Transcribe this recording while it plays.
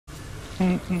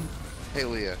Hey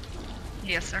Leah,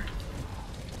 Yes, sir.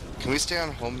 can we stay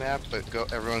on home map, but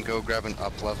everyone go grab an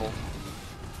up level?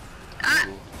 Ah!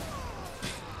 Ooh.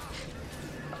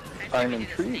 I'm I think we do this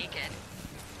intrigued. naked.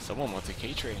 Someone wants a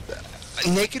K-train.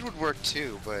 Naked would work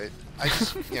too, but I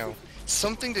just,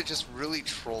 something to just really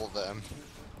troll them.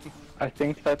 I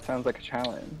think that sounds like a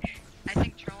challenge. I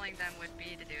think trolling them would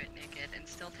be to do it naked and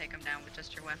still take them down with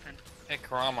just your weapon. Hey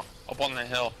Karama, up on the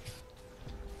hill.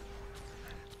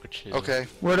 Which is Okay.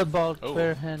 What about Oh.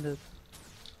 barehanded?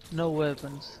 No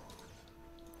weapons.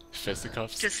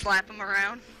 fisticuffs. Just slap them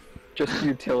around. Just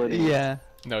utility. Yeah.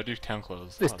 No, do town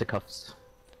clothes. Fisticuffs.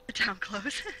 Down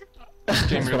close.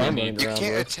 Didn't what really I'm need. You around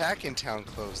can't with. attack in town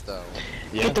clothes though.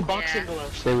 Yeah. Get the boxing Yeah.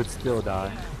 gloves. They would still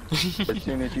die. As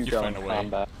soon as you You go find in a way.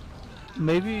 combat.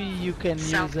 Maybe you can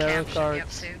use arrow Self-cap should be up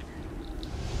cards. soon.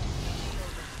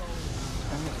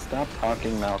 Stop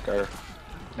talking, Malker.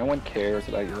 No one cares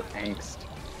about your angst.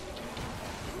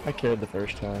 I cared the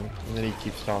first time, and then he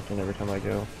keeps talking every time I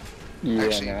go. Yeah,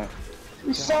 Actually, no.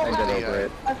 We saw I get over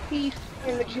it. a thief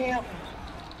in the camp.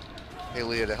 Hey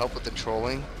Leah, to help with the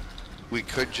trolling, we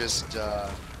could just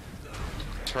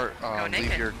leave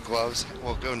naked. your gloves.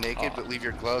 Well, go naked, but leave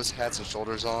your gloves, hats, and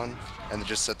shoulders on, and then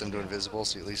just set them to invisible,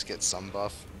 so you at least get some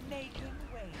buff. By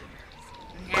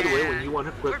the way, when Yeah. you want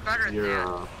to We're equip better than your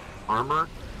that. armor,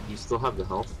 you still have the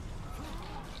health.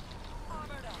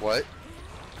 What?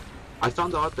 I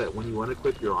found out that when you want to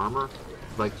equip your armor,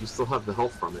 like, you still have the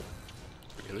health from it.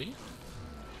 Really?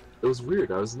 It was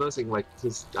weird. I was noticing, like,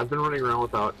 cause I've been running around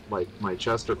without, like, my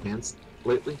chest or pants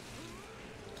lately.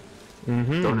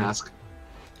 Mm-hmm. Don't ask.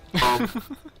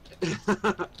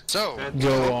 So, And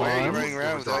Go why are you on. running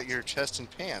around without your chest and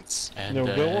pants? And No,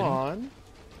 then... go on.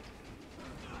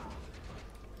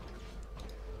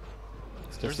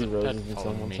 Still There's see a pet roses in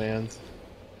following someone's me. hands.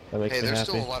 That makes Hey, me there's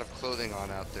happy. still a lot of clothing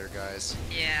on out there, guys.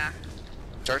 Yeah.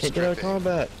 Start Can't get out of stripping.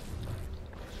 combat.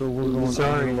 So we're going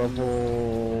to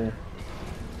level.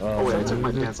 Oh wait, I took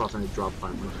my pants off and it dropped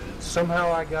finally.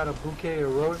 Somehow I got a bouquet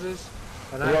of roses,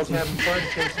 and I was having fun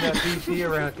chasing that BP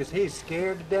around because he's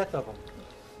scared to death of them.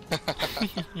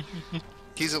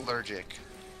 He's allergic.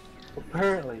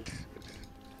 Apparently.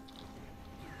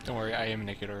 Don't worry, I am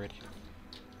naked already.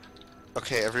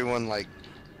 Okay, everyone, like,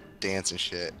 dance and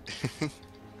shit. I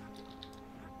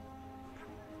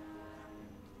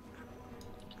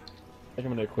think I'm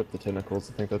gonna equip the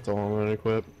tentacles. I think that's all I'm gonna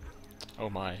equip. Oh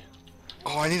my.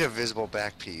 Oh, I need a visible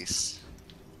back piece.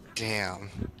 Damn.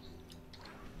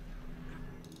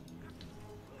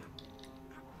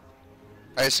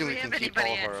 I assume Do we we can have keep all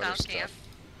anybody of our at other South Camp? stuff.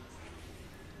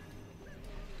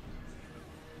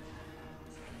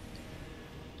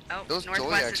 Oh, Those Northwest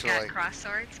Joy has actually, got like- cross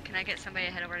swords. Can I get somebody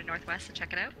to head over to Northwest to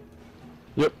check it out?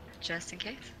 Yep. Just in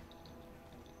case.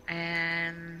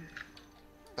 And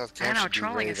South I don't Camp know, should be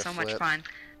trolling ready is to so much flip. fun.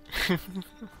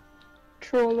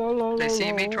 Troll. They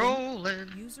see me trolling.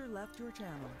 User left your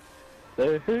channel.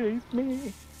 They hate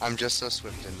me. I'm just so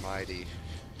swift and mighty.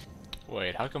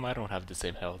 Wait, how come I don't have the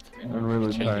same health? I'm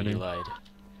really Genuinely tiny. lied.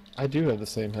 I do have the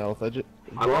same health.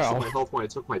 I lost all my health when I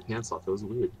took my pants off. It was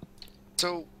weird.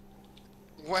 So,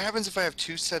 what happens if I have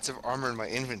 2 sets of armor in my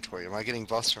inventory? Am I getting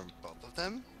buffs from both of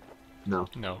them? No.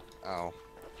 No. Oh.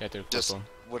 You have to equip Just them.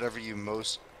 whatever you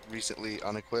most recently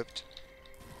unequipped?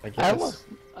 I I guess.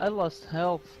 lost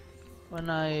health when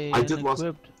I I did lost-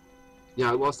 unequipped.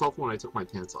 Yeah, I lost health when I took my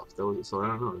pants off. That was, so I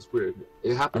don't know. It's weird.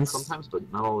 It happens I'm s- sometimes, but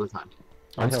not all the time.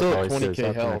 I'm My still health at always goes 20k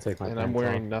up when I health, take my and I'm pants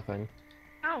wearing off. nothing.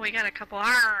 Oh, we got a couple.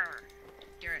 Arr!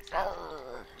 You're at South.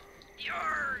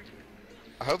 Yarr!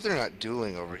 I hope they're not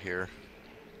dueling over here.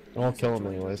 I'll kill him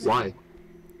anyways. Why?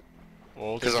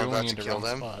 Well, 'Cause they're I'm about going to into kill wrong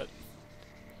them. spot.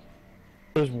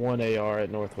 There's one AR at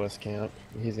Northwest Camp.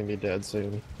 He's gonna be dead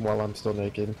soon, while I'm still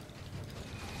naked.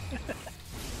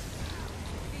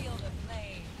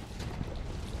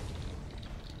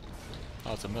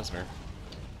 Oh, it's a mesmer.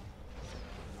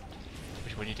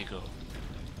 Which way need to go?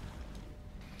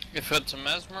 If it's a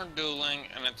mesmer dueling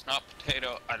and it's not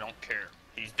potato, I don't care.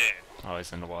 He's dead. Oh,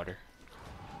 he's in the water.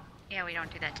 Yeah, we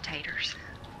don't do that to taters.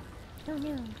 I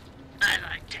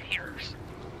like taters.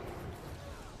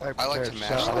 I like to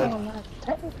mash them.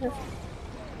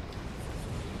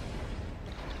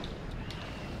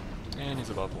 And he's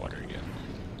above water again.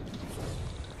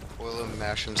 Boil them,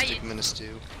 mash them, stick them in a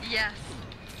stew. Yes.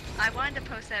 I wanted to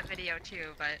post that video too,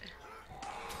 but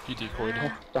You decoyed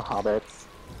him? The hobbits.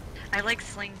 I like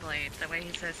sling blades, the way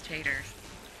he says taters.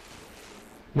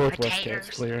 Northwest Potatoes.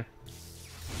 Camp's clear.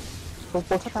 But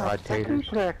what about Fried taters.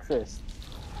 breakfast?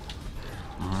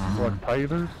 What,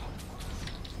 taters?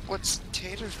 What's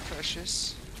taters,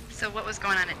 precious? So what was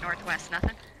going on at Northwest?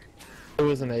 Nothing? It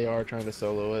was an AR trying to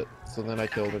solo it, so then I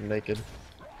killed him naked.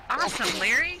 Awesome,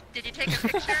 Larry. Did you take a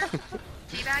picture?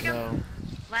 Teabag him? No.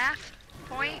 Laugh?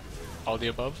 Point? All the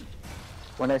above?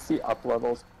 When I see up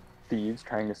levels thieves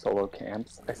trying to solo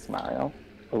camps, I smile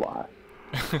a lot.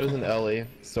 It was an Ellie,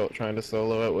 so trying to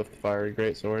solo it with the fiery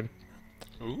greatsword.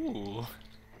 Ooh.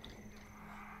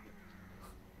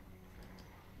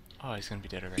 Oh, he's gonna be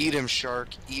dead already. Eat him, shark.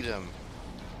 Eat him.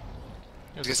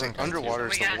 Yeah, Because like there's one guy, underwater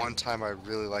too. is Oh my the God. one time I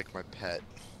really like my pet.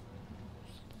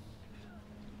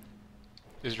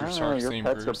 Is I your don't know, shark's your name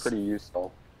pets Bruce? are pretty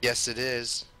useful. Yes, it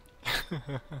is.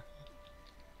 Can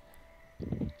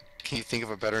you think of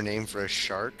a better name for a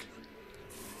shark?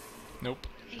 Nope.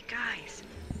 Hey, guys.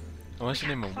 Unless you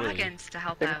name him Willie. Plugins to I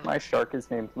help think out. my shark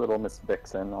is named Little Miss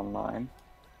Vixen on mine.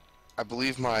 I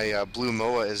believe my blue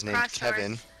moa is named Cross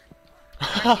Kevin.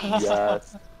 Northeast.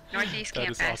 Yes. Northeast That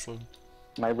camp, is guys. awesome.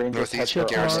 My ranger Northeast pets are all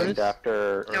Garrison. named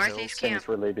after Or Northeast hills. things camp.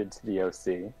 related to the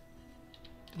OC.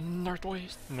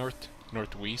 Northwest? Northwest?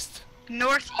 Are we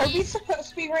Northeast. supposed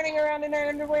to be running around in our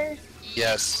underwear?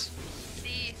 Yes.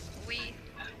 See, we.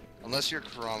 Unless you're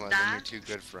Karama, then Da. you're too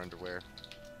good for underwear.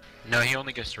 No, he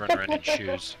only gets to run around in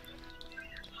shoes.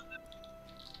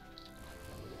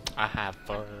 I have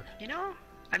fur. You know,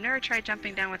 I've never tried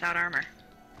jumping down without armor.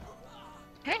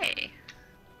 Hey.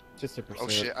 Just a percent. Oh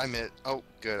shit, I missed. Oh,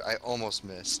 good. I almost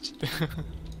missed.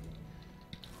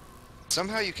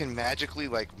 Somehow you can magically,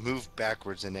 like, move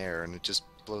backwards in air, and it just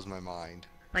blows my mind.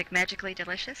 Like magically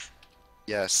delicious?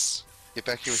 Yes. Get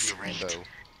back here with your Sweet. rainbow.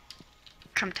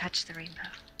 Come touch the rainbow.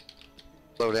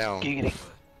 Slow down. Giggity.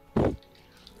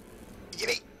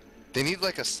 Giggity. They need,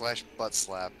 like, a slash butt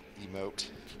slap emote.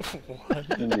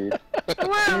 What? Indeed.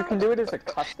 You can do it as a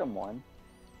custom one.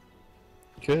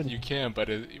 Good. You can, but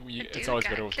it's dude always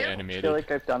got better with the killed. I animated. feel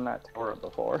like I've done that to her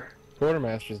before.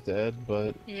 Quartermaster's dead,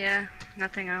 but Yeah,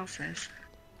 nothing else is.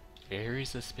 Very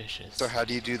suspicious. So how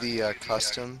do you do the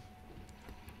custom?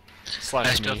 Slash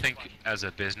I still me. think, as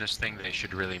a business thing, they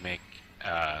should really make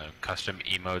custom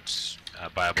emotes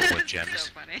viable with This is gems.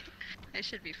 so funny. I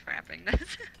should be frapping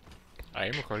this. I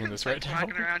am recording this right now.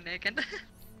 Walking around naked.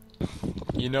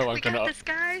 You know I'm We gonna. got this,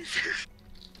 guys.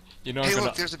 You know Hey, I'm gonna.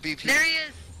 look, there's a BP. There he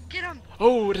is. Get him.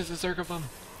 Oh, it is a Zerg of them.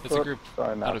 It's a Oops, group.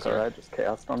 Sorry, Not a Malcolm, I Zerg. just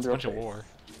chaos stormed It's a your bunch of face. war.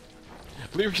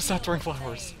 Leary, stop throwing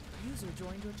flowers.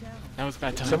 That was a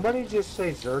bad time. Somebody just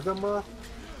say Zergamuff?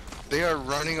 They are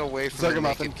running away from the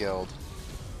Zergamuffin. Naked Guild.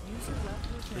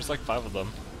 There's like 5 of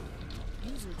them.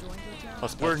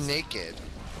 Plus We're pets. naked.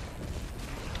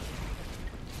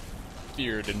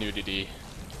 Fear to nudity.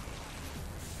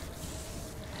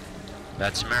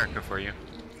 That's America for you.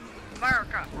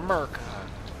 America. America.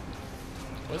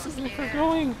 What's this nigger Yeah.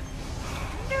 going?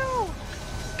 No.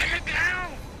 Get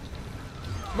down.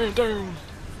 Man down.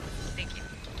 Thank you.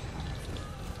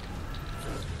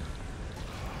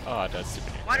 Oh, that's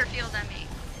stupid. Water field on me.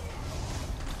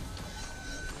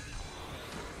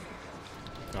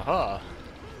 Aha.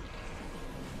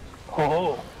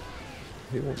 Oh.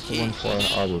 Who wants to one fire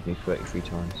and I with me 33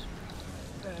 times?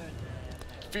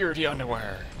 Fear the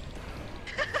underwear.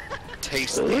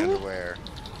 Taste the underwear.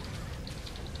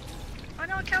 Oh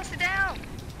no, Kelsey down.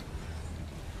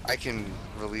 I can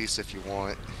release if you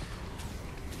want.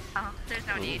 Oh, there's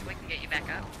no need. We can get you back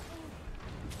up.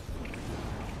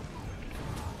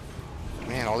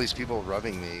 Man, all these people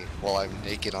rubbing me while I'm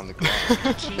naked on the ground.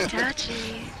 Touchy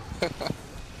touchy.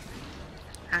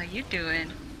 How you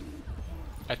doing?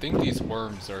 I think these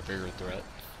worms are a bigger threat.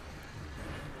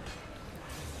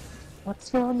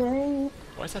 What's your name?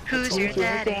 Why is that? Who's so your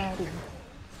loud? daddy?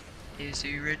 Is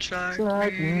he rich like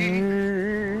Like me?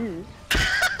 me.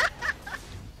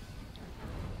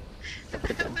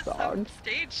 That was some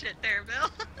stage shit there,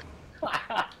 Bill.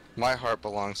 My heart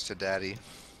belongs to Daddy.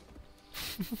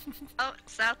 Oh,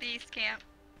 southeast camp.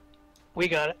 We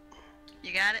got it.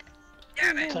 You got it?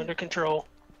 Damn It's it. under control.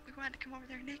 We wanted to come over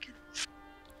there naked.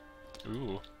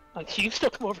 Ooh. You can still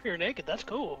come over here naked. That's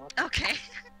cool. Okay.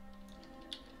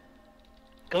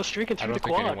 Go streaking I through the don't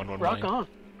think quad. anyone would Rock mind.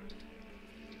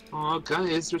 on. Oh,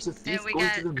 guys, there's a And thief we going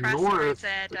got to the crossroads north.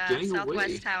 at They're getting southwest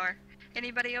away. tower.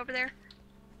 Anybody over there?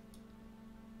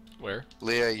 Where?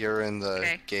 Leah, you're in the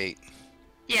Okay. gate.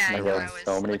 Yeah, I My know. I God, was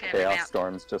so many looking at my chaos map.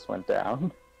 storms just went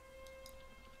down.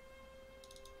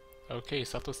 Okay,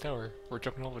 Southwest Tower. We're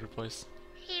jumping all over the place.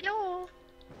 Hello.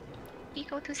 We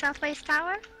go to southwest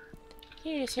tower.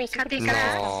 Yes, We cut the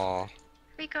grass. No.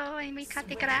 We go and we cut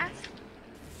the grass.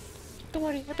 Don't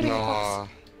worry, I No.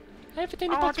 I have a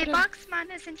tiny Oh, box the for them.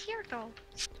 boxman isn't here though.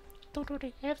 Don't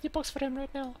worry, I have the box for them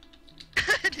right now.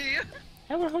 Do you?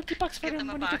 I will hold the box for Give him them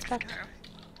a when he box, gets back.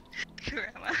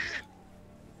 Grandma.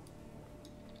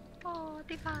 Oh,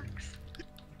 the box.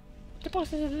 The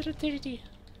boss is a little dirty.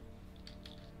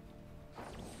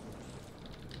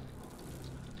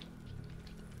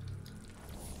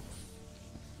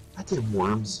 Goddamn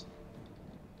worms.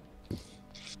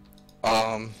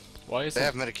 Why is they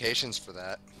have medications for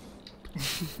that.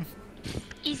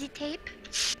 Easy tape.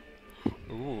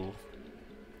 Ooh.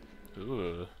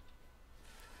 Ooh.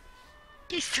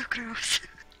 He's so gross.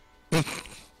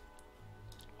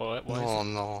 What? Why No,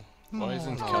 isn't, no. Why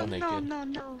isn't Oh, Cal naked? no, no,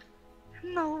 no.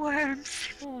 No worms.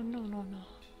 Oh, no, no, no.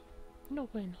 No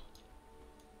bueno.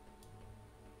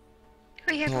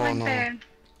 We have Oh, one no. baron.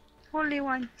 Only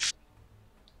one.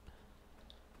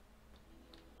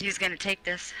 He's gonna take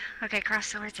this. Okay, cross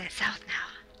swords at south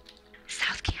now.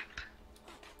 South camp.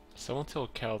 Someone tell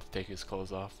Cal to take his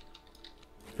clothes off.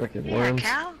 Frickin' Yeah, worms.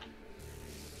 Cal?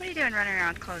 What are you doing running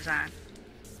around with clothes on?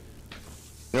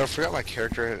 You know, I forgot my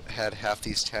character had half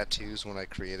these tattoos when I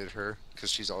created her, because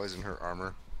she's always in her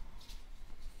armor.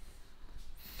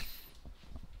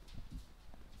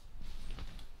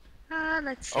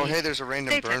 Let's see. Oh, hey, there's a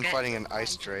random They burn took it. fighting an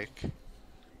ice drake.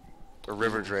 A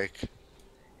river drake.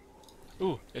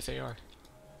 Ooh, it's AR.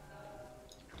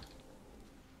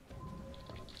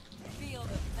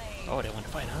 Oh, they want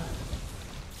to fight, huh?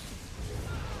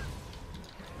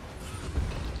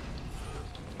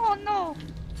 Oh no!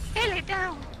 Hey, lay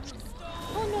down!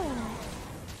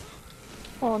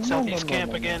 Oh no, Southeast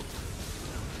camp again.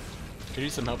 Could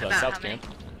use some help at About South how many?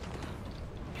 Camp.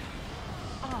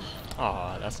 Oh,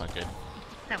 Aw, that's not good.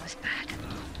 that was bad.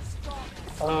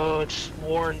 Oh, it's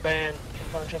Warren Band.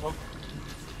 A bunch of them.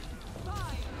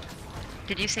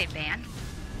 Did you say ban?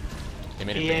 They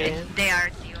made it Yeah, bad. They are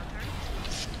DO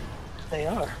authorities? they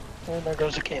are. And there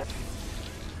goes the camp.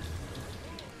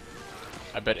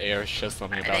 I bet AR shows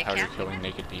something Are about they how you're capping killing it?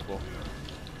 naked people.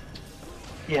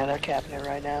 Yeah, they're capping it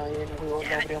right now. You know, we won't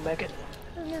nobody will make it.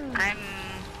 I'm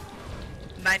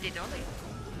by the dolly.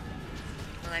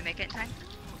 Will I make it in time?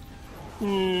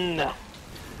 No.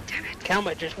 Damn it. Cal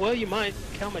might just, well, you might.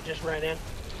 Cal might just ran in.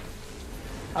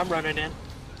 I'm running in.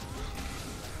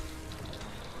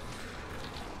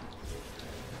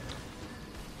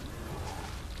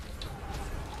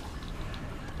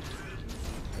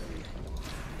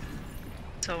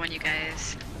 So when you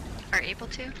guys are able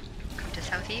to, come to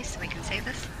southeast so we can save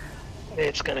this.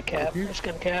 It's gonna cap. It's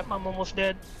gonna cap. I'm almost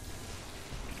dead.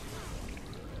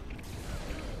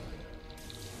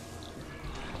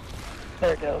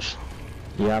 There it goes.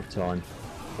 You have time.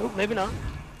 Oh, maybe not.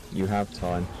 You have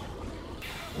time.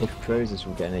 If it closes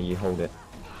from getting there, you hold it.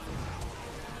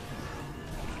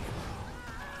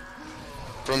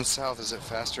 From south, is it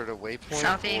faster to waypoint?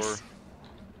 Southeast.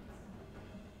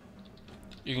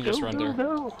 You can just run there.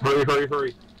 Go. Hurry, hurry,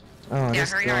 hurry. Oh, Yeah,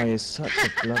 this hurry, guy hurry. is such a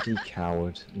bloody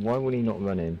coward. Why would he not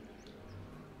run in?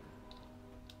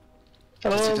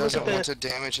 Because Oh, he look doesn't at want the to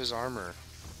damage his armor.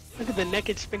 look at the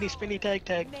naked spinny tag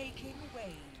tag.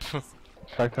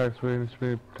 Tag, swing,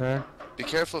 sweep, tag. Be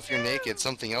careful if you're naked,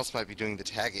 something else might be doing the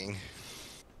tagging.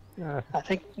 Yeah. I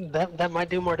think that might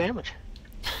do more damage.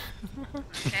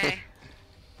 Okay.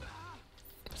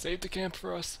 Save the camp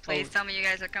for us. Please tell me you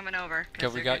guys are coming over. 'cause Okay,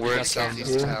 we they're got- gonna We're you at take it.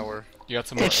 southeast tower. You got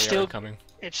some more It's AR still- coming.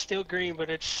 It's still green, but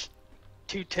it's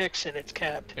 2 ticks and it's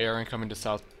capped. AR incoming to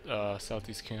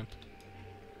southeast camp.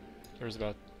 There's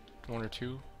about 1 or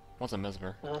 2. One's a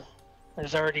mesmer.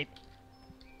 There's already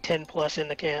 10 plus in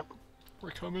the camp.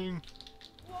 We're coming.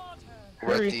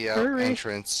 We're Hurry, at the hurry.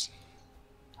 entrance.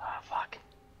 Oh, fuck.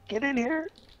 Get in here.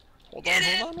 Hold on,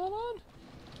 hold on, hold on.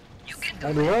 You can do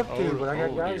I'd it. love to, Oh, but I got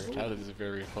oh guys. dear, Tyler is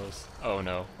very close. Oh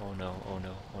no, oh no, oh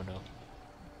no, oh no.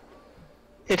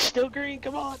 It's still green.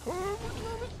 Come on.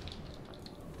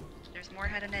 There's more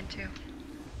heading in too.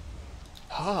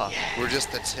 Ha! We're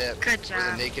just the tip. Good We're the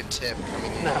job. naked tip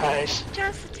coming in. Nice.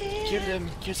 Just a tip Give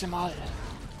them all.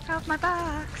 of my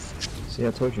box. See,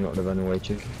 I told you not to run away,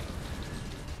 chicken.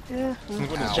 Yeah. I'm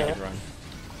going to Ow. jump run.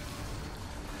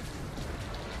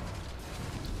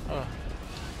 Oh,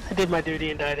 I did my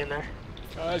duty and died in there.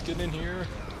 guys, get in here.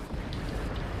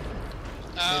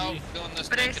 Oh, Maybe. doing this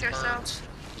Brace naked yourself.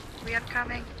 We are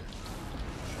coming.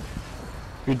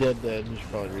 If you're dead, you should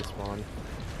probably respawn.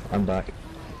 I'm back.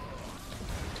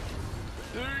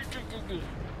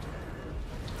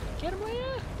 Get him away!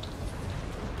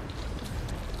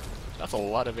 That's a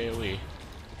lot of AoE.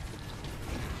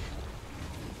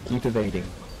 Keep evading.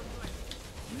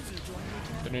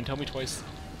 Didn't tell me twice.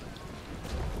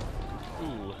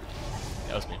 Ooh,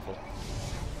 that was painful.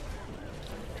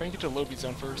 Try and get to the Lobby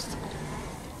zone first.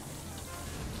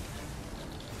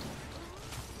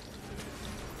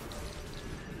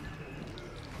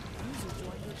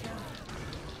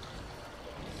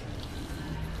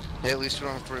 Hey, at least we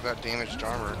don't have to worry about damaged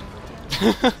armor.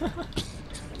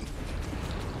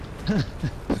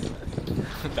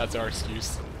 That's our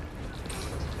excuse.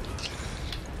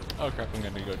 Oh crap, I'm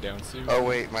gonna go down soon. Oh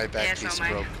wait, my back Yeah, piece so am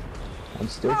I. broke. I'm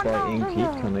still fighting,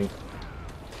 keep coming.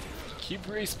 Keep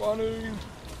respawning!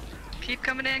 Keep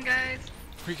coming in, guys.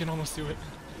 We can almost do it.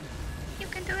 You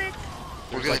can do it.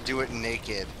 We're gonna do it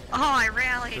naked. Oh, I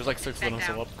rallied. There's like 6 of them Back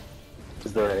still down. up.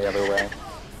 Is there any other way?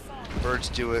 Birds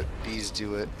do it, bees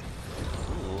do it.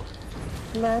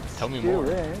 Ooh. Let's Tell me do more.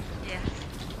 it. Yes.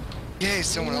 Yay,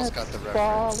 someone else got the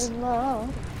Fall reference. in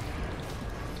love.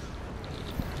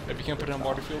 If you can't put it on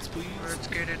water fields, please. Let's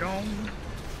get it on.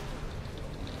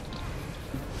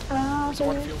 Where's the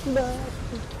water field?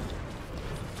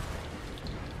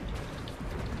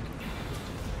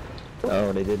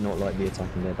 Oh, they did not like the attack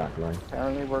in their back line.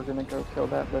 Apparently we're gonna go kill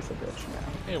that lizard bitch now.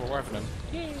 Hey, we're wiping them.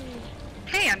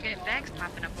 Hey, I'm getting bags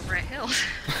popping up over at Hills.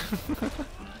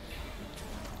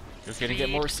 You're gonna get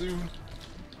more soon.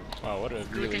 Wow, what a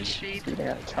Good really... and sheep. Dude, I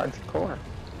gotta charge the core.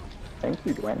 Thank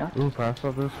you, Dwayne. Ooh,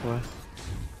 powerful this way.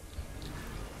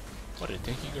 What a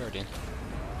dinky guardian.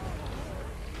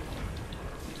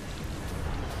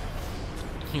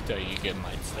 You thought you could get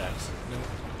mine stacks. No.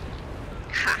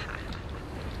 Haha.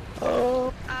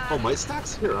 Oh, Oh, my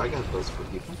stacks? Here, I got those for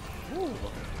people.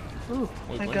 Ooh,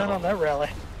 Wait, I when got are- on that rally.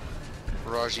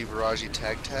 Viraji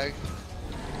tag tag.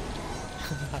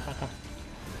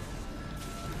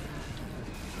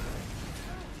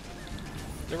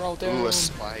 They're all down. Ooh, a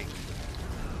spike.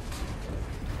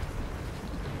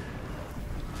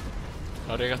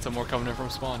 Oh, they got some more coming in from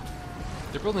spawn.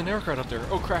 They're building an aircraft up there.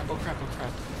 Oh crap, oh crap, oh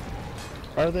crap.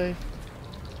 are they?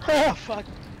 Oh, fuck.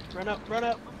 Run up, run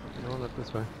up. No, not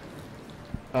this way.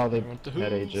 Oh, they Went to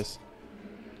had who? Aegis.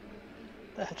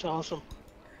 That's awesome.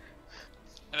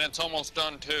 And it's almost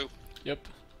done too. Yep.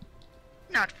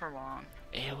 Not for long.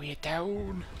 Hey, we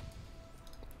down.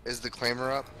 Is the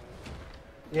claimer up?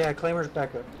 Yeah, Claimer's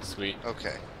back up. Sweet.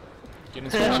 Okay. Get in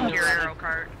spawn. Your arrow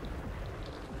cart.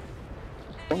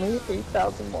 only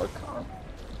 8,000 more comp.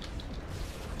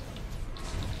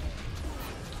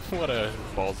 What a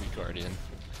ballsy guardian.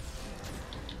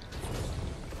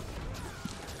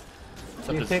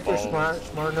 Except You his think they're balls.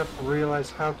 smart enough to realize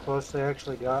how close they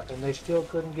actually got, and they still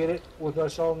couldn't get it with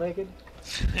us all naked?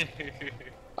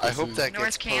 I hope that North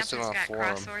gets Camp posted has on a got forum.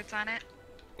 cross swords on it.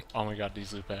 Oh my god,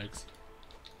 these loot bags.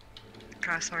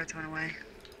 Cross swords went away.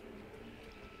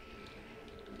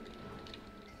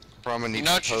 Probably need You know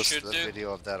to what you post should the do?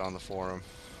 video of that on the forum.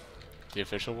 The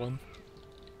official one?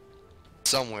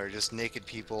 Somewhere, just naked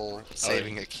people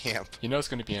saving a camp. You know it's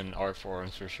gonna be in our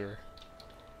forums for sure.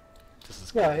 This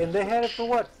is Yeah, and they had it for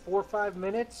what, 4 or 5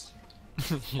 minutes?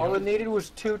 You All know- it needed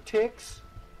was 2 ticks,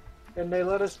 and they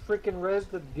let us freaking res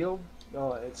the guild.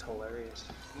 Oh, it's hilarious.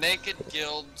 Naked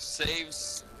Guild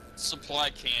saves supply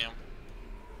camp.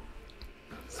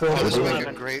 So, This would make a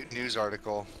 11. great news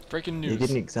article. Breaking They news.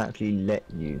 didn't exactly let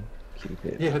you keep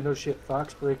it. yeah, no shit.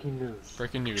 Fox breaking news.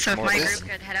 Breaking news. So if More my this.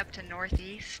 group could head up to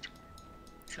northeast,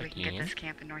 so we can get Again? this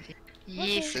camp in northeast.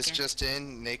 Yes. This again. just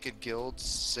in, Naked Guild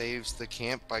saves the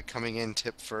camp by coming in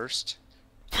tip first.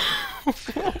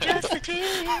 Just a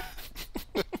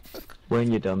tip. When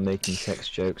you're done making sex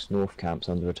jokes, North Camp's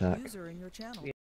under attack. User in your channel.